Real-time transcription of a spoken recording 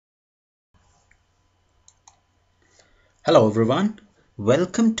Hello everyone,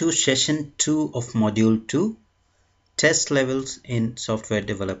 welcome to session 2 of module 2, test levels in software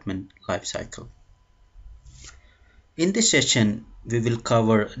development lifecycle. In this session, we will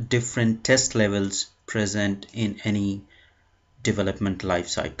cover different test levels present in any development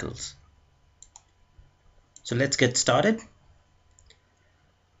lifecycles. So let's get started.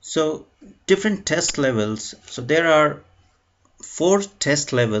 So different test levels, so there are 4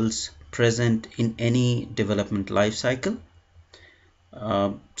 test levels present in any development lifecycle.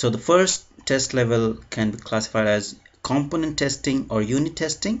 So the first test level can be classified as component testing or unit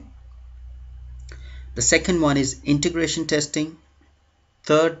testing. The second one is integration testing.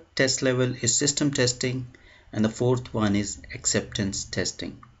 Third test level is system testing, and the fourth one is acceptance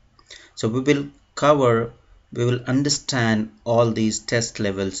testing. So we will understand all these test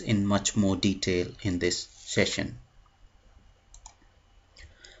levels in much more detail in this session.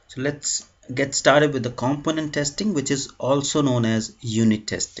 So let's get started with the component testing, which is also known as unit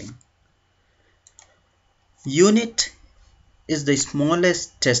testing. Unit is the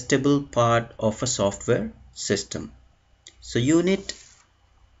smallest testable part of a software system. So unit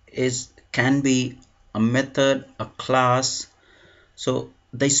can be a method, a class. So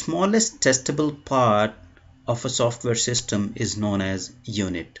the smallest testable part of a software system is known as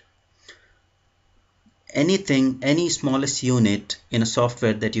unit. Any smallest unit in a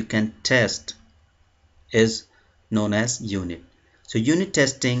software that you can test is known as unit. So unit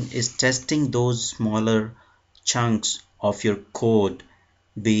testing is testing those smaller chunks of your code,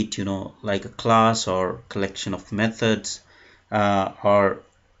 be it like a class or collection of methods, or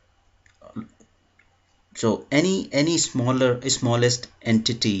so any smallest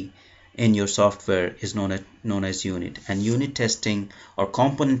entity in your software is known as unit, and unit testing or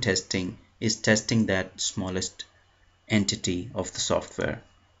component testing is testing that smallest entity of the software.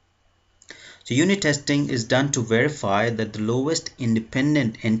 So unit testing is done to verify that the lowest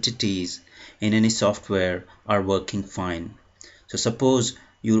independent entities in any software are working fine. So suppose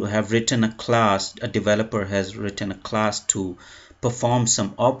you have written a class, a developer has written a class to perform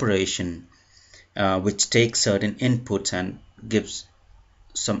some operation which takes certain inputs and gives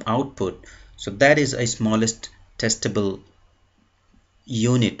some output. So that is a smallest testable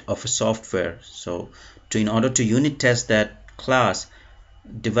unit of a software. So in order to unit test that class,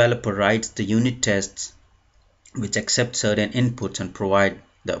 developer writes the unit tests which accept certain inputs and provide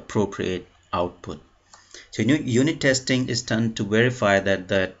the appropriate output. So unit testing is done to verify that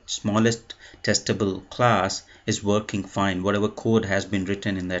that smallest testable class is working fine. Whatever code has been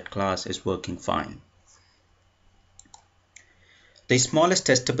written in that class is working fine. The smallest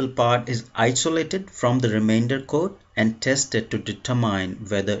testable part is isolated from the remainder code and tested to determine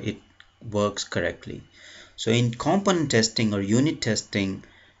whether it works correctly. So in component testing or unit testing,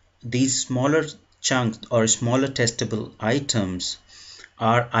 these smaller chunks or smaller testable items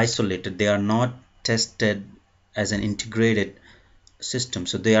are isolated. They are not tested as an integrated system.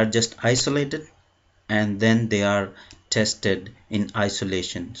 So they are just isolated and then they are tested in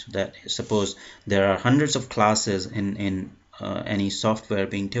isolation. So that suppose there are hundreds of classes in any software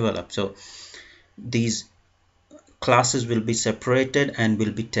being developed. So these classes will be separated and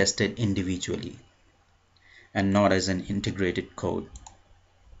will be tested individually and not as an integrated code.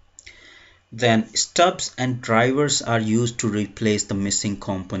 Then stubs and drivers are used to replace the missing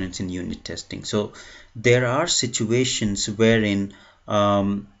components in unit testing. So there are situations wherein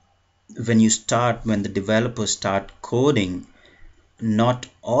when the developers start coding, not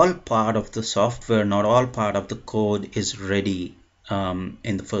all part of the software, not all part of the code is ready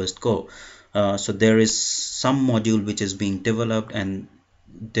in the first go. So there is some module which is being developed, and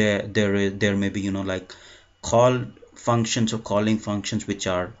there may be like call functions or calling functions which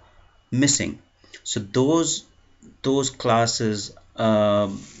are missing. So those classes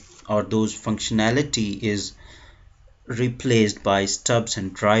or those functionality is replaced by stubs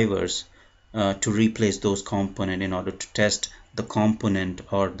and drivers to replace those components in order to test the component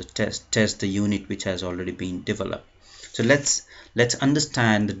or the test the unit which has already been developed. So let's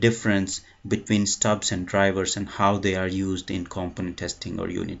understand the difference between stubs and drivers and how they are used in component testing or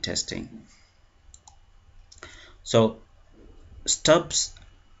unit testing. So stubs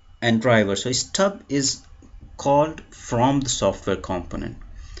and drivers. So stub is called from the software component.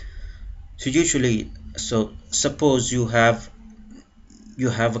 So usually, so suppose you have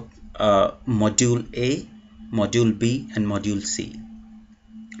a module A, module B, and module C.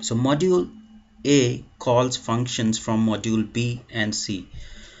 So module A calls functions from module B and C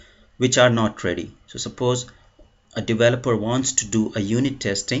which are not ready. So suppose a developer wants to do a unit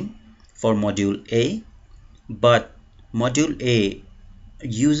testing for module A, but module A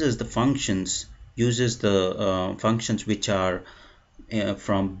uses the functions uses the functions which are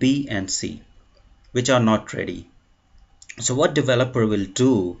from B and C, which are not ready. So what developer will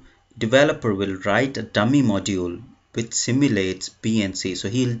do, developer will write a dummy module which simulates B and C. So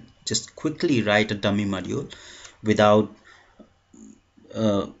he'll just quickly write a dummy module without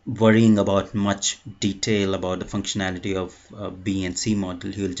worrying about much detail about the functionality of B and C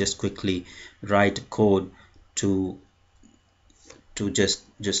model. He will just quickly write code to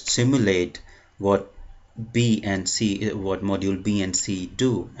just simulate what B and C, what module B and C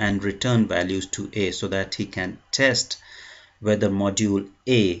do, and return values to A, so that he can test whether module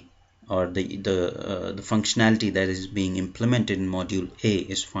A or the functionality that is being implemented in module A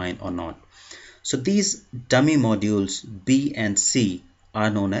is fine or not. So these dummy modules B and C are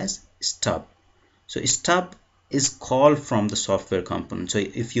known as stub. So stub is called from the software component. So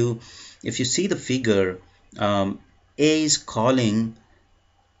if you see the figure, A is calling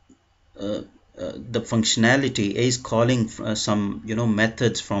the functionality. A is calling some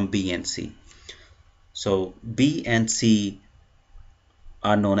methods from B and C. So B and C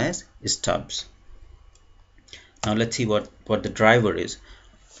are known as stubs. Now let's see what the driver is.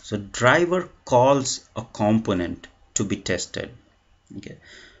 So driver calls a component to be tested. Okay,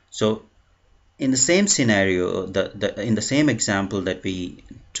 so in the same scenario, in the same example that we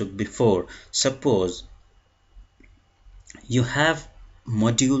took before, suppose you have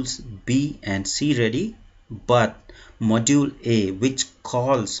modules B and C ready, but module A, which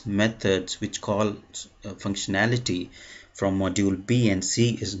calls methods, which calls functionality from module B and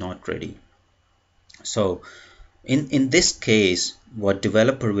C, is not ready. So in this case, what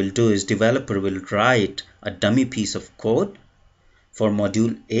developer will do is developer will write a dummy piece of code for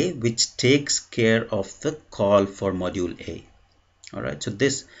module A which takes care of the call for module A. All right, so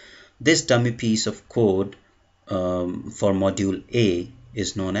this dummy piece of code for module A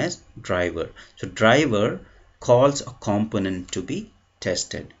is known as driver. So driver calls a component to be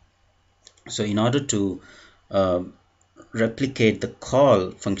tested. So in order to replicate the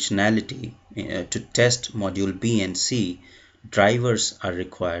call functionality to test module B and C, drivers are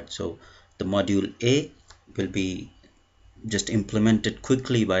required. So the module A will be just implemented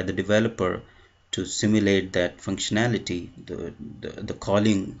quickly by the developer to simulate that functionality, the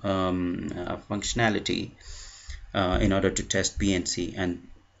calling functionality in order to test B and C, and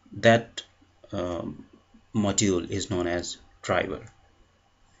that module is known as driver.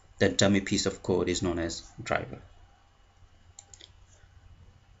 That dummy piece of code is known as driver.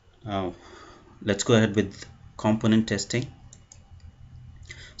 Now let's go ahead with component testing.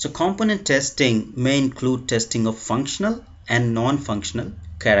 So component testing may include testing of functional and non-functional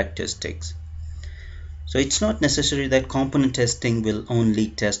characteristics. So it's not necessary that component testing will only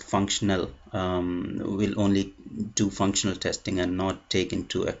test functional, will only do functional testing and not take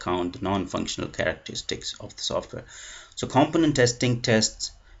into account the non-functional characteristics of the software. So component testing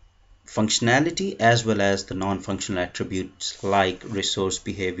tests functionality as well as the non-functional attributes like resource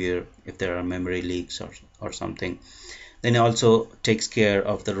behavior, if there are memory leaks or something. Then it also takes care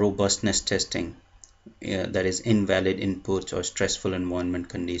of the robustness testing, that is invalid inputs or stressful environment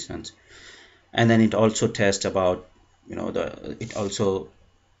conditions. And then it also tests about, it also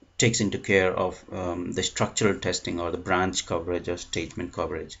takes into care of the structural testing or the branch coverage or statement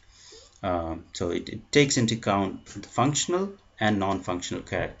coverage. So it takes into account the functional and non-functional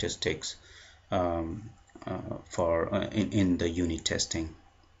characteristics in the unit testing.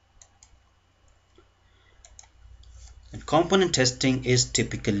 And component testing is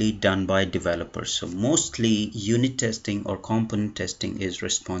typically done by developers. So mostly unit testing or component testing is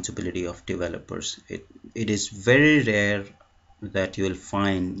responsibility of developers. It is very rare that you will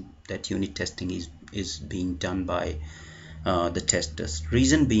find that unit testing is being done by the testers.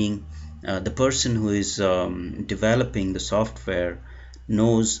 Reason being, the person who is developing the software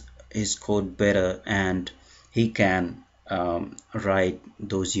knows his code better, and he can write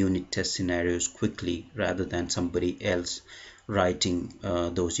those unit test scenarios quickly rather than somebody else writing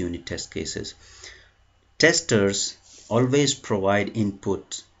those unit test cases. Testers always provide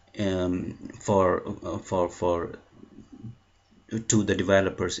input to the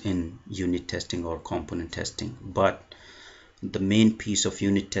developers in unit testing or component testing, but the main piece of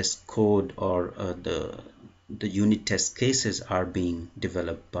unit test code or the unit test cases are being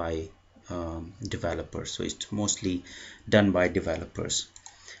developed by developers. So it's mostly done by developers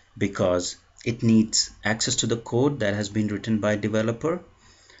because it needs access to the code that has been written by developer,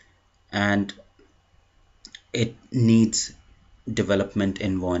 and it needs development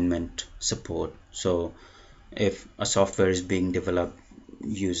environment support. So if a software is being developed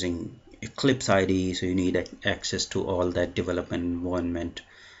using Eclipse IDE, so you need access to all that development environment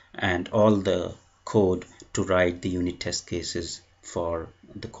and all the code to write the unit test cases for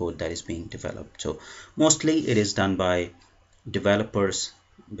the code that is being developed. So mostly it is done by developers,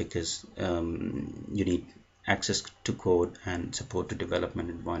 because you need access to code and support to development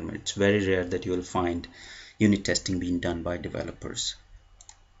environment. It's very rare that you will find unit testing being done by developers.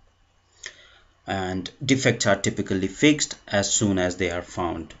 And defects are typically fixed as soon as they are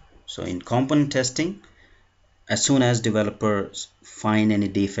found. So in component testing, as soon as developers find any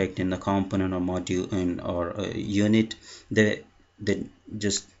defect in the component or module or unit, they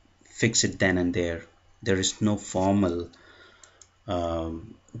just fix it then and there. There is no formal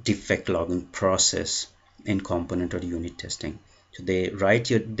defect logging process in component or unit testing. So they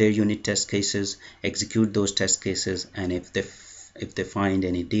write their unit test cases, execute those test cases, and if they find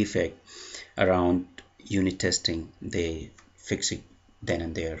any defect around unit testing, they fix it then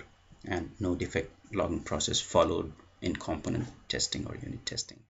and there, and no defect logging process followed in component testing or unit testing.